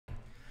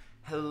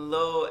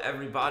Hello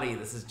everybody,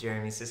 this is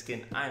Jeremy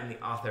Siskind. I'm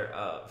the author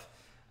of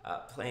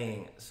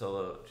Playing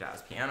Solo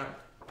Jazz Piano,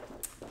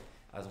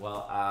 as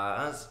well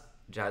as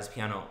Jazz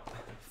Piano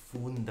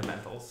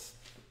Fundamentals.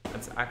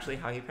 That's actually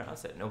how you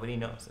pronounce it. Nobody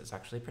knows. It's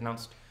actually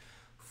pronounced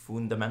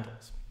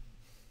fundamentals.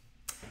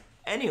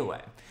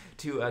 Anyway,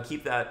 to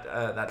keep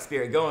that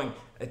spirit going,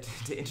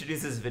 to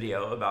introduce this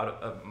video,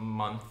 about a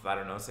month,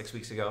 6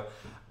 weeks ago,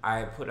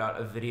 I put out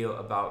a video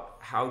about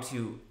how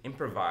to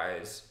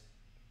improvise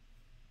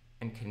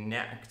and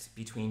connect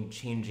between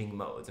changing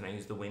modes. And I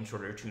used the Wayne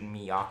Shorter tune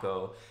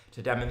Miyako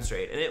to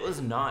demonstrate, and it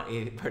was not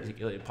a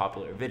particularly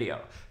popular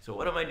video. So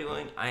what am I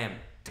doing? I am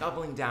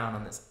doubling down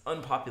on this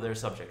unpopular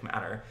subject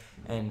matter,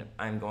 and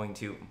I'm going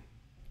to,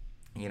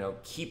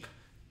 keep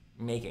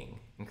making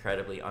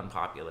incredibly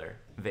unpopular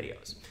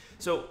videos.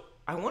 So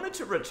I wanted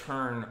to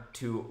return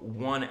to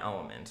one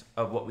element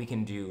of what we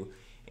can do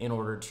in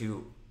order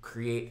to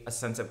create a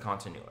sense of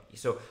continuity.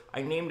 So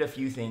I named a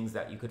few things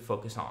that you could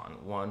focus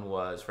on. One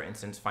was, for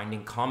instance,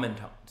 finding common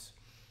tones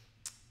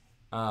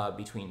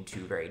between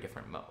two very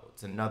different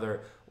modes.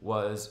 Another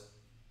was,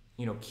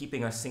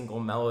 keeping a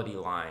single melody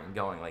line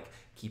going, like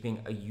keeping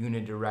a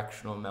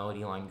unidirectional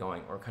melody line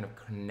going, or kind of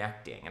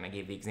connecting. And I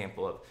gave the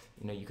example of,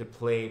 you could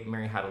play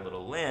Mary Had a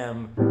Little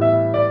Lamb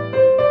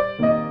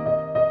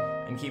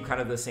and keep kind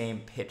of the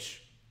same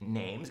pitch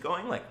names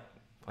going, like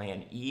play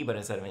an E, but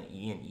instead of an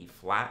E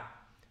flat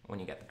when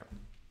you get there.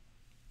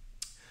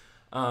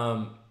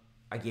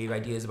 I gave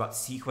ideas about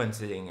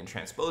sequencing and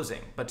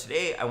transposing, but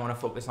today I want to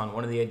focus on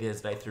one of the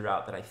ideas that I threw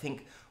out that I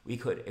think we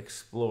could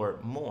explore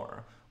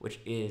more,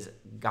 which is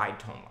guide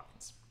tone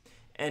lines.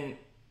 And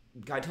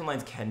guide tone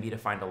lines can be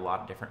defined a lot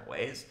of different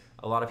ways.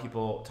 A lot of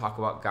people talk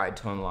about guide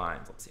tone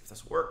lines, let's see if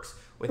this works,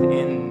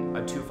 within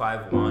a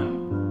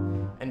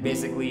 2-5-1, and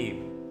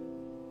basically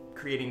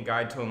creating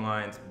guide tone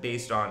lines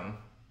based on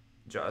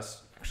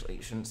just, actually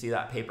you shouldn't see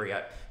that paper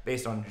yet,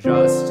 based on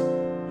just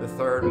the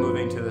third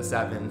moving to the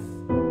seventh,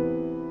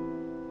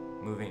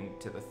 moving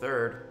to the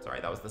third, sorry,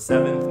 that was the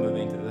seventh,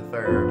 moving to the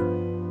third,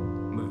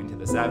 moving to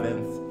the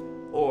seventh,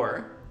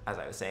 or, as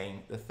I was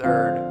saying, the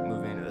third,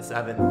 moving to the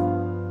seventh,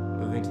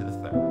 moving to the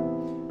third,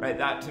 right?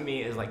 That to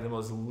me is like the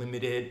most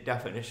limited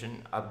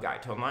definition of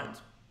guide tone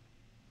lines.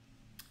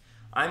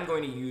 I'm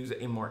going to use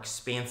a more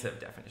expansive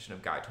definition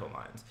of guide tone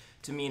lines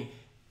to mean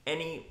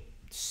any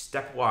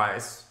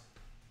stepwise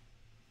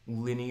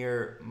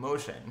linear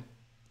motion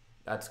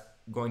that's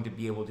going to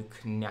be able to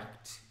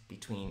connect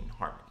between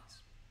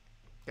harmonies.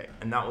 Okay,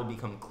 and that will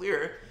become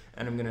clearer,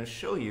 and I'm going to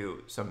show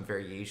you some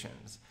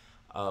variations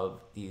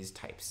of these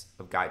types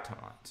of guide tone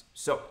lines.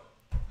 So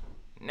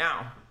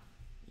now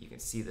you can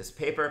see this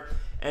paper,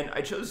 and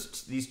I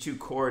chose these two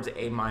chords,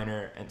 A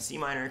minor and C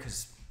minor,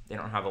 because they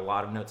don't have a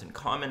lot of notes in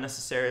common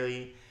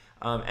necessarily,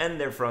 and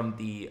they're from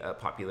the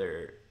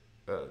popular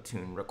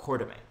tune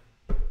Recordame.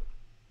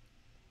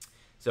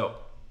 So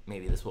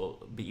maybe this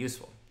will be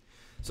useful.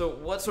 So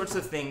what sorts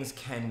of things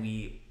can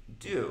we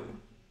do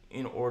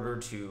in order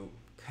to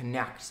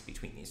connect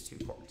between these two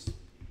chords?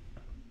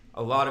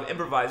 A lot of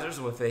improvisers,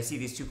 if they see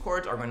these two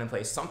chords, are going to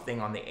play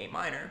something on the A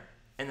minor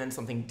and then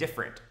something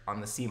different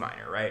on the C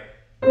minor, right?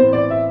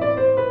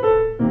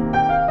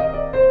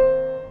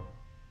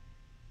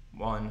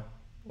 1,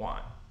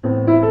 1.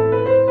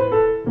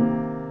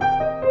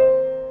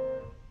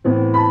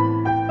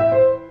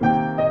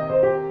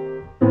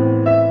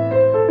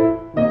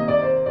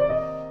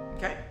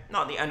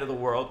 Not the end of the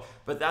world,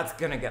 but that's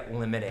going to get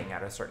limiting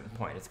at a certain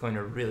point. It's going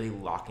to really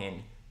lock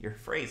in your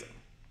phrasing.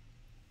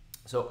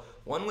 So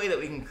one way that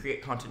we can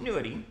create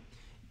continuity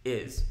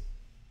is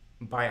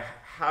by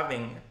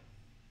having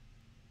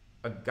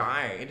a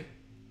guide.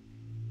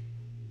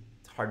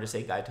 It's hard to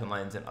say guide tone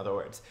lines in other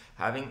words.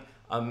 Having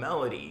a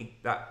melody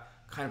that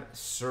kind of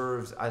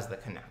serves as the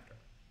connector.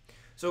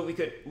 So we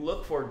could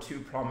look for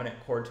two prominent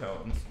chord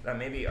tones that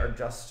maybe are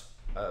just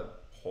a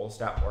whole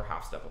step or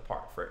half step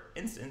apart. For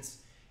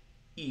instance,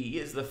 E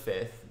is the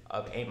fifth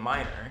of A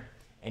minor,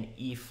 and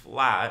E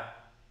flat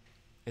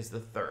is the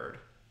third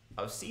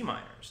of C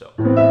minor. So,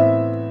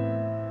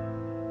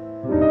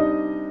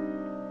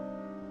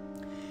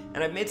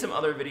 and I've made some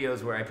other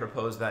videos where I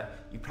propose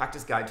that you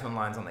practice guide tone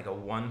lines on like a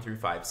 1 through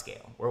 5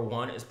 scale, where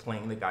 1 is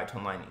playing the guide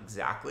tone line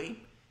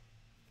exactly,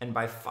 and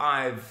by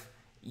 5,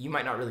 you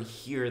might not really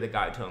hear the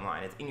guide tone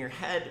line. It's in your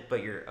head,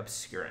 but you're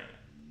obscuring it.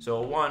 So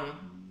a 1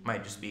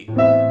 might just be.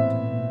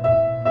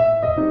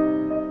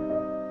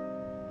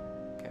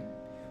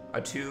 A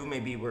 2,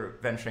 maybe we're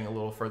venturing a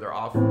little further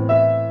off.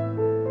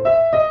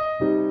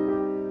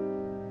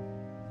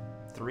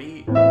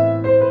 3,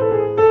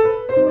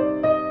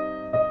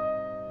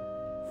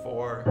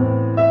 4,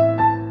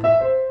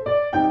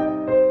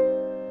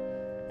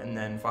 and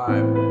then 5.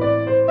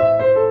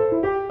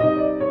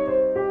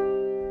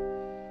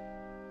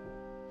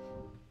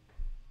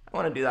 I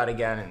want to do that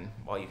again, and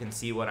while you can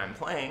see what I'm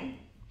playing.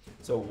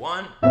 So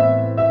 1,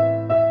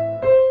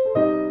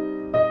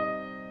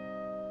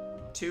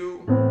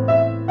 2,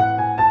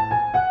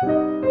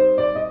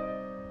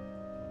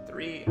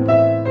 3,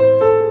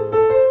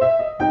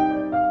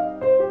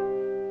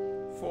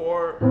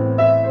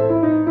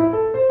 4,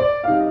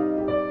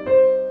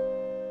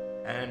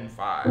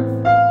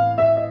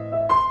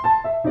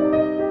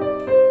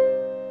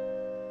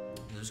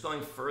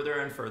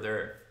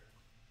 further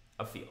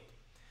afield.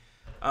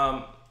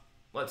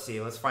 Let's see,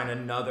 let's find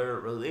another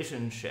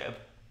relationship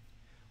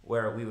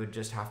where we would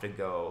just have to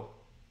go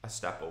a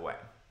step away.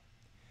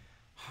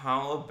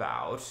 How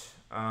about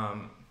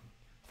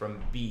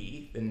from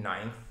B, the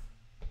 9th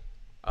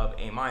of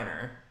A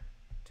minor,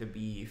 to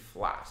B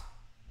flat,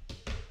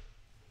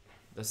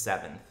 the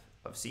 7th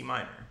of C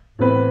minor.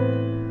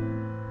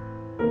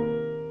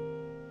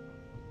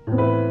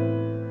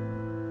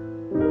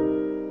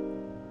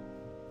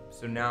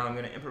 So now I'm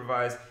going to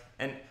improvise,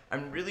 and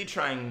I'm really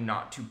trying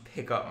not to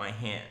pick up my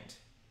hand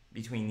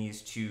between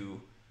these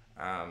two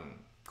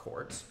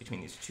chords,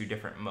 between these two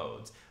different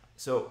modes.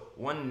 So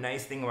one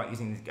nice thing about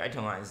using these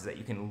guidetone lines is that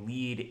you can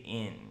lead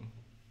in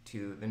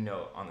to the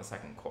note on the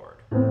second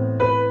chord.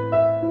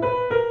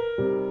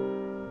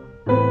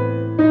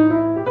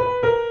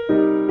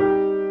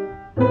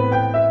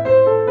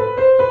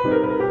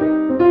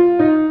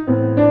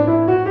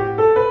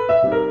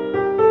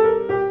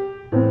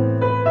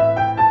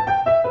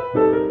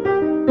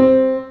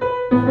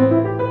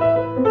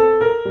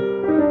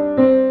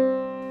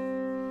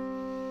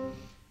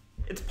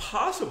 It's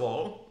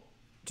possible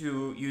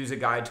to use a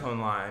guidetone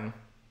line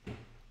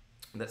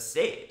that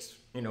stays.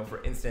 You know,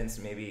 for instance,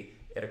 maybe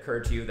it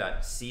occurred to you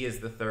that C is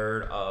the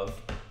 3rd of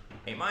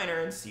A minor,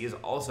 and C is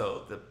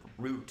also the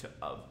root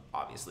of,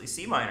 obviously,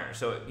 C minor.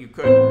 So you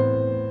could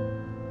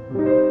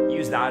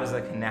use that as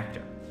a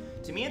connector.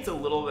 To me, it's a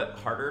little bit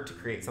harder to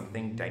create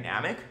something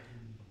dynamic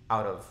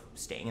out of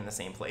staying in the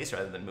same place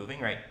rather than moving,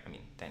 right? I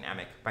mean,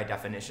 dynamic by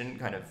definition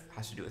kind of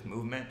has to do with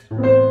movement.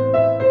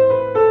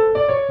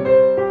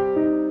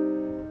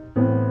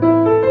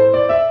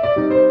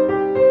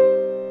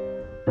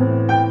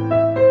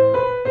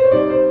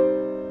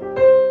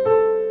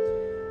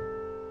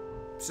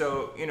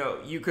 So, you know,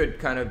 you could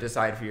kind of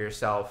decide for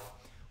yourself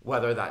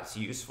whether that's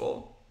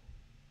useful.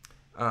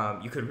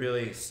 You could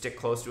really stick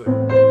close to it.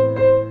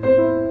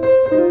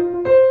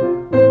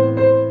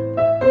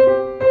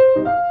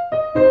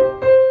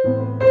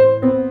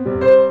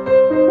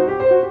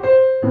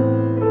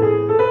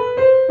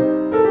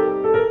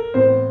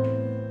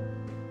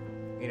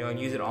 You know, and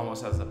use it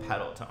almost as a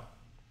pedal tone.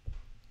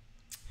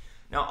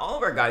 Now, all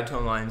of our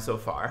guidetone lines so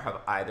far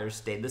have either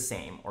stayed the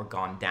same or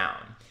gone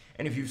down.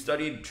 And if you've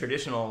studied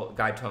traditional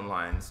guidetone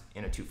lines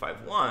in a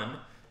 2-5-1,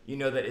 you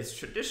know that it's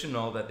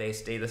traditional that they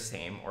stay the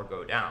same or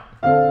go down.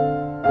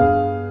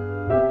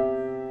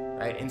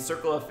 Right? In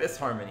circle of fifth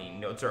harmony,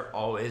 notes are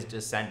always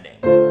descending.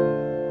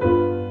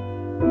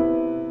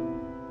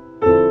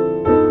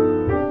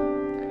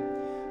 Okay.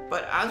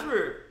 But as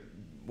we're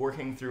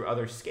working through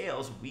other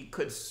scales, we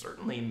could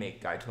certainly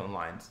make guidetone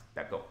lines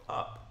that go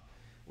up,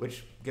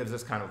 which gives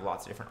us kind of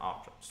lots of different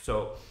options.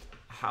 So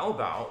how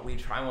about we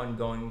try one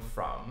going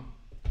from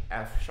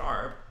F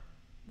sharp,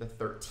 the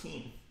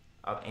 13th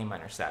of A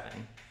minor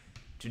 7,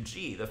 to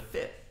G, the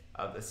 5th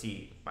of the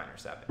C minor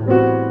 7.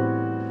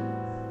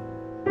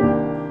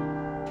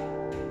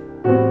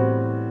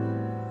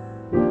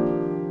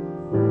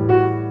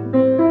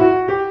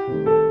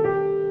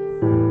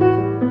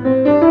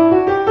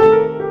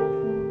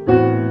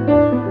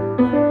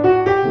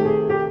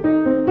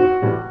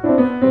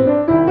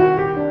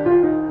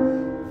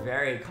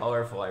 Very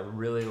colorful. I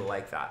really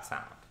like that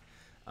sound.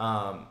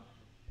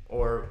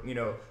 Or, you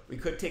know, we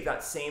could take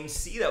that same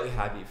C that we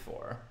had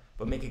before,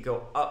 but make it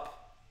go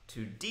up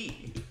to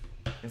D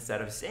instead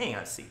of staying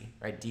at C,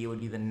 right? D would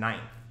be the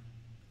 9th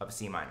of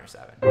C minor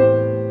 7.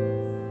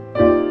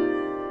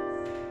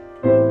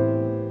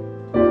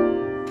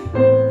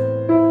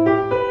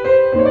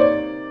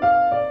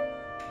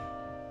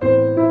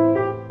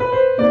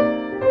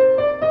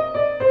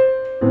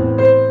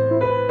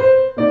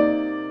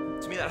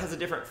 To me, that has a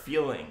different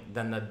feeling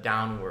than the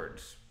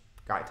downwards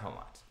guidetone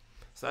lines.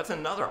 So that's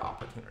another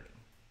opportunity.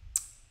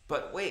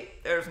 But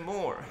wait, there's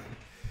more,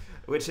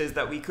 which is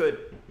that we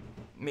could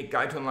make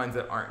guidetone lines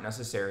that aren't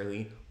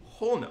necessarily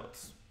whole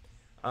notes.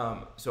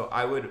 So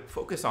I would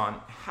focus on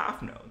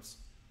half notes,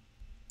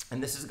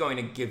 and this is going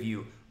to give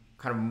you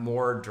kind of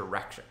more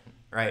direction,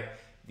 right?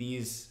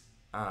 These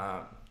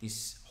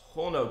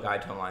whole note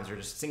guidetone lines are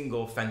just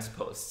single fence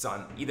posts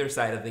on either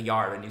side of the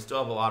yard, and you still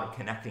have a lot of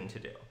connecting to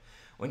do.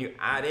 When you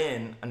add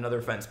in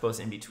another fence post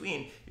in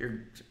between,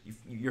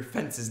 your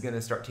fence is going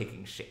to start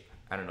taking shape.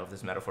 I don't know if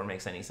this metaphor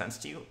makes any sense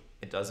to you.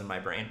 It does in my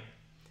brain,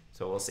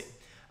 so we'll see.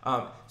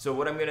 So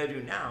what I'm going to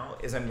do now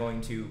is I'm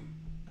going to,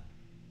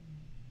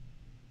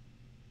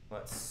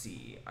 let's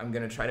see, I'm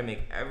going to try to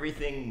make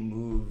everything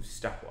move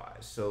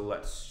stepwise. So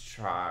let's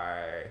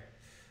try,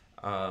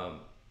 we're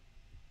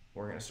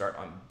going to start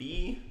on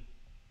B,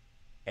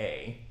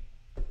 A,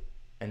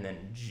 and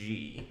then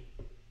G,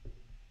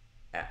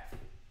 F.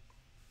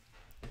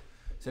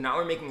 So now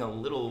we're making a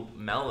little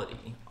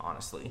melody,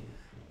 honestly,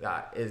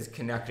 that is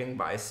connecting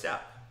by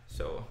step.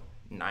 So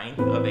 9th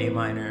of A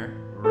minor,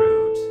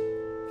 root,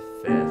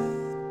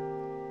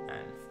 5th,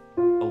 and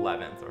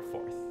 11th or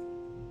 4th.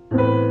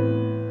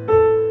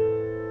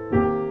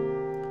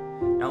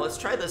 Now let's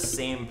try the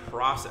same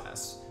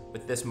process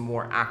with this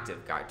more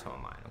active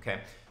guidetone line,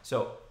 okay?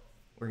 So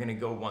we're gonna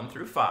go 1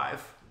 through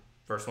 5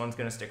 First one's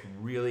gonna stick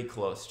really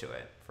close to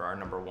it for our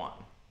number 1.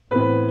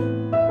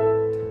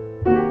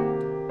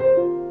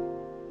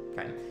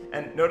 Okay,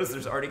 and notice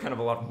there's already kind of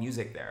a lot of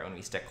music there when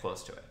we stick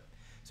close to it.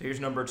 So here's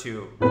number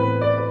 2.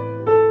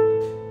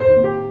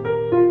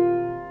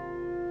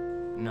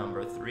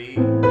 Number 3.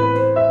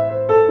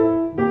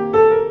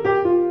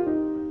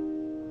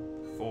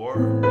 4.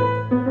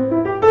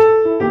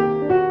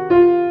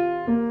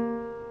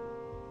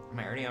 Am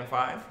I already on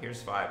 5?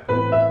 Here's 5.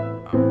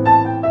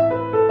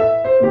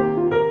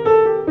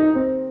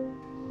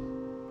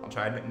 I'll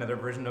try another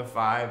version of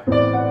 5. So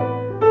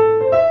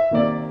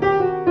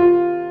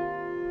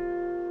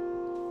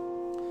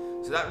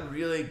that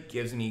really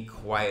gives me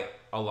quite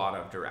a lot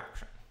of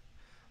direction.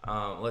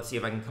 Let's see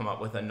if I can come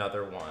up with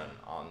another one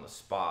on the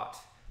spot.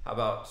 How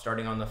about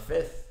starting on the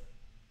 5th?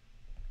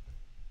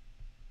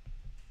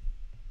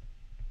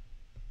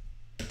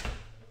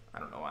 I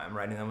don't know why I'm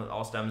writing them with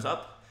all stems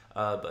up,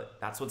 but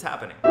that's what's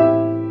happening.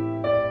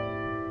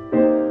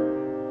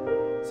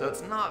 So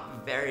it's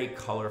not very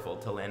colorful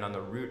to land on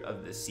the root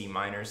of the C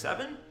minor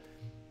 7,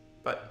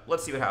 but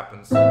let's see what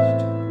happens.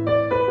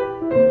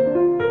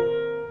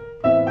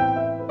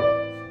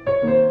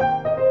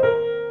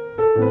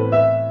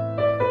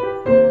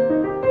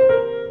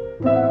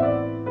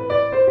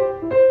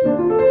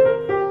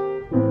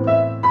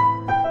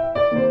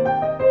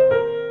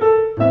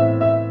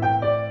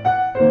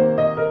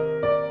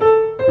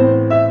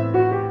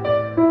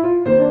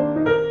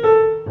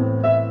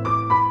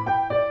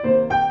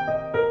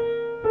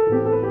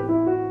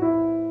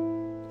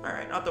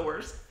 Not the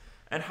worst.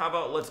 And how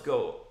about let's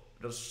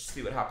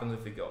see what happens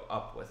if we go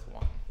up with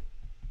 1.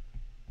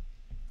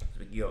 So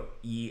we can go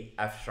E,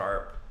 F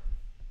sharp,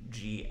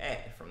 G,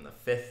 A from the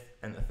 5th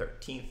and the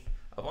 13th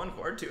of one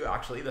chord to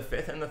actually the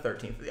 5th and the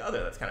 13th of the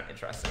other. That's kind of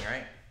interesting,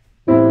 right?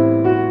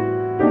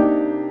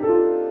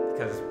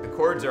 Because the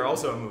chords are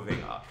also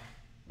moving up.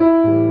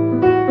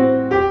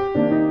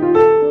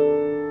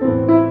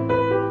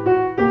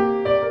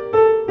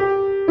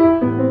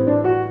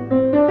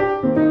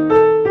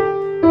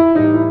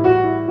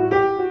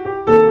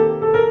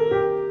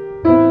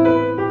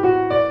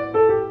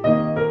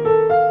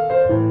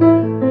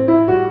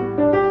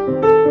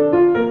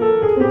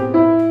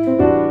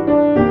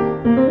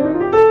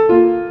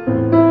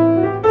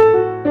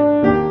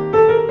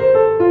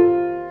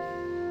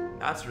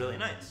 That's really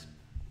nice.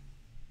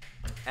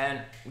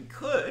 And we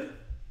could,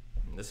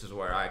 this is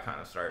where I kind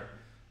of start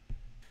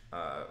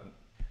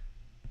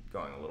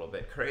going a little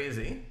bit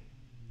crazy.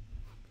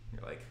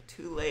 You're like,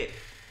 too late.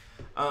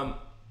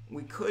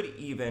 We could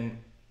even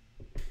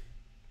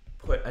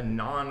put a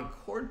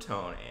non-chord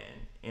tone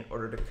in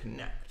order to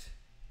connect.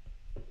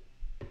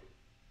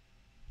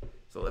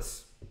 So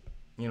let's,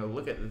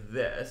 look at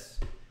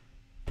this.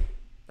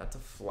 That's a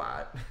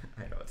flat.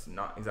 I know it's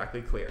not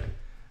exactly clear.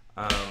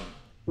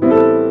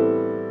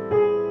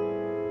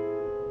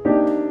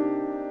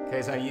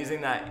 Okay, so I'm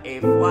using that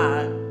A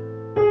flat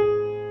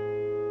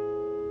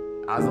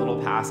as a little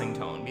passing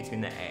tone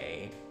between the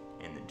A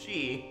and the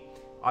G.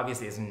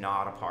 Obviously, it's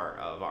not a part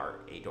of our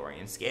A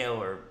Dorian scale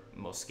or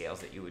most scales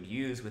that you would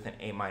use with an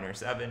A minor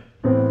 7.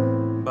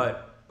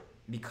 But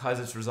because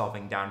it's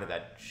resolving down to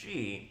that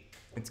G,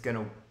 it's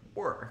gonna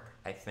work,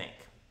 I think.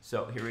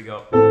 So here we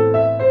go.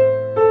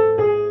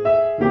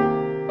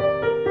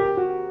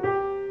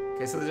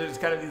 Okay, so there's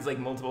kind of these like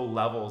multiple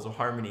levels of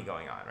harmony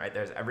going on, right?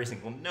 There's every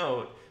single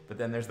note, but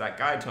then there's that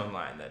guide tone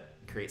line that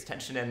creates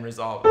tension and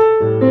resolve.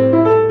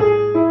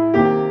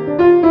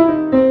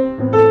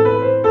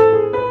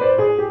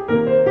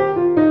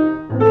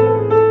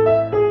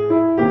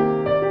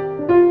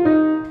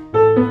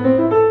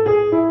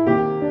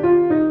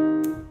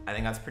 I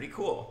think that's pretty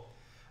cool.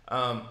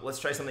 Let's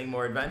try something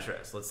more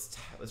adventurous.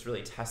 Let's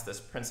really test this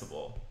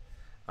principle.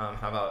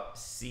 How about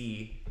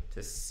C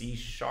to C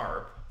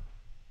sharp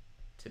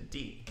to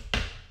D?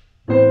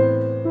 So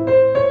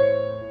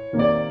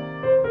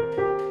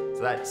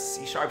that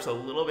C sharp's a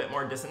little bit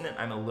more dissonant.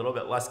 I'm a little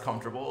bit less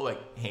comfortable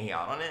like hanging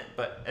out on it,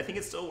 but I think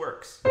it still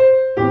works.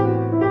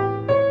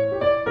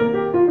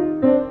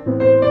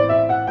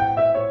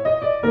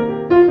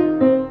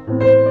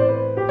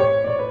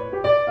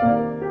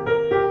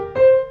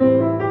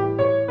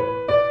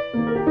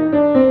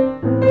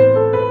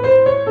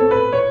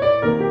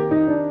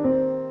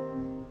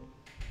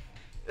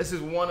 This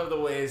is one of the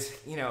ways,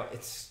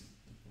 it's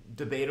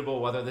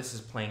debatable whether this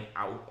is playing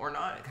out or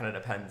not. It kind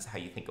of depends how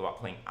you think about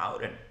playing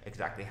out and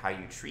exactly how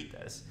you treat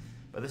this.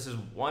 But this is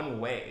one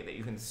way that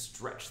you can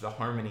stretch the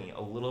harmony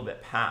a little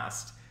bit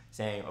past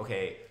saying,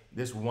 okay,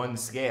 this one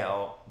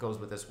scale goes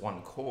with this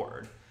one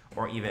chord,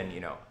 or even,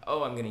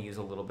 oh, I'm going to use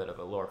a little bit of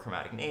a lower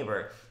chromatic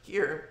neighbor.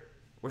 Here,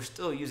 we're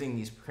still using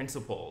these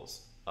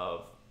principles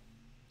of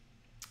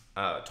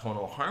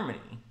tonal harmony,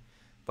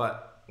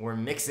 but we're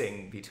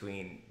mixing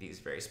between these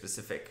very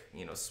specific,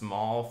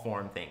 small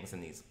form things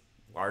and these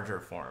larger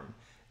form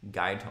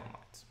guide tone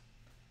lines.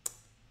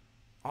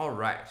 All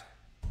right,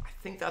 I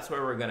think that's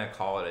where we're gonna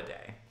call it a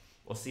day.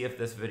 We'll see if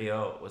this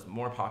video was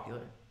more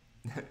popular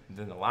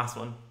than the last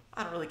one,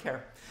 I don't really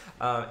care.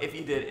 If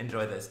you did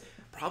enjoy this,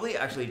 probably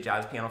actually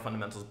Jazz Piano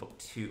Fundamentals Book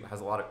 2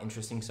 has a lot of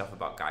interesting stuff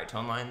about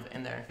guidetone lines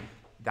in there.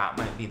 That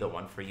might be the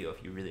one for you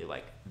if you really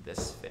like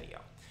this video.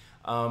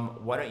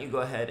 Why don't you go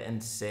ahead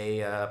and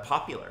say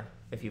popular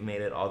if you've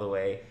made it all the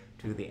way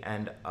to the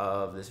end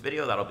of this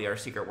video. That'll be our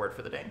secret word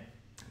for the day.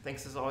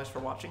 Thanks as always for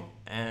watching,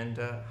 and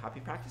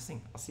happy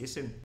practicing. I'll see you soon.